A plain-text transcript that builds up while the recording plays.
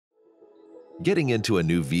Getting into a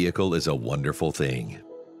new vehicle is a wonderful thing.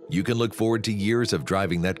 You can look forward to years of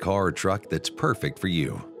driving that car or truck that's perfect for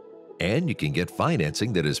you. And you can get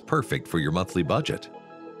financing that is perfect for your monthly budget.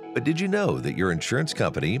 But did you know that your insurance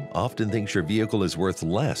company often thinks your vehicle is worth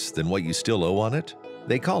less than what you still owe on it?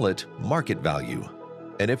 They call it market value.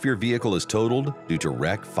 And if your vehicle is totaled due to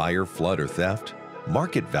wreck, fire, flood, or theft,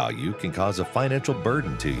 market value can cause a financial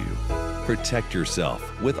burden to you. Protect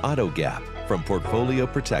yourself with AutoGap from Portfolio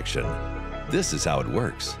Protection. This is how it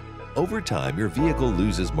works. Over time, your vehicle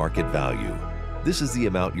loses market value. This is the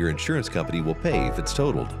amount your insurance company will pay if it's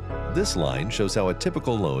totaled. This line shows how a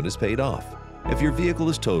typical loan is paid off. If your vehicle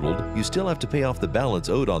is totaled, you still have to pay off the balance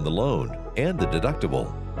owed on the loan and the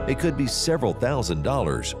deductible. It could be several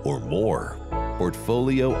 $1,000s or more.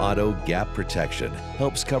 Portfolio Auto Gap Protection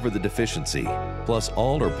helps cover the deficiency, plus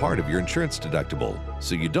all or part of your insurance deductible,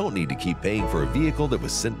 so you don't need to keep paying for a vehicle that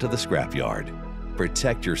was sent to the scrapyard.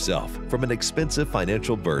 Protect yourself from an expensive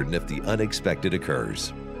financial burden if the unexpected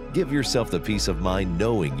occurs. Give yourself the peace of mind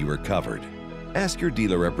knowing you are covered. Ask your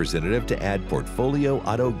dealer representative to add Portfolio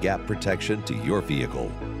Auto Gap Protection to your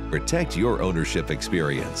vehicle. Protect your ownership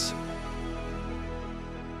experience.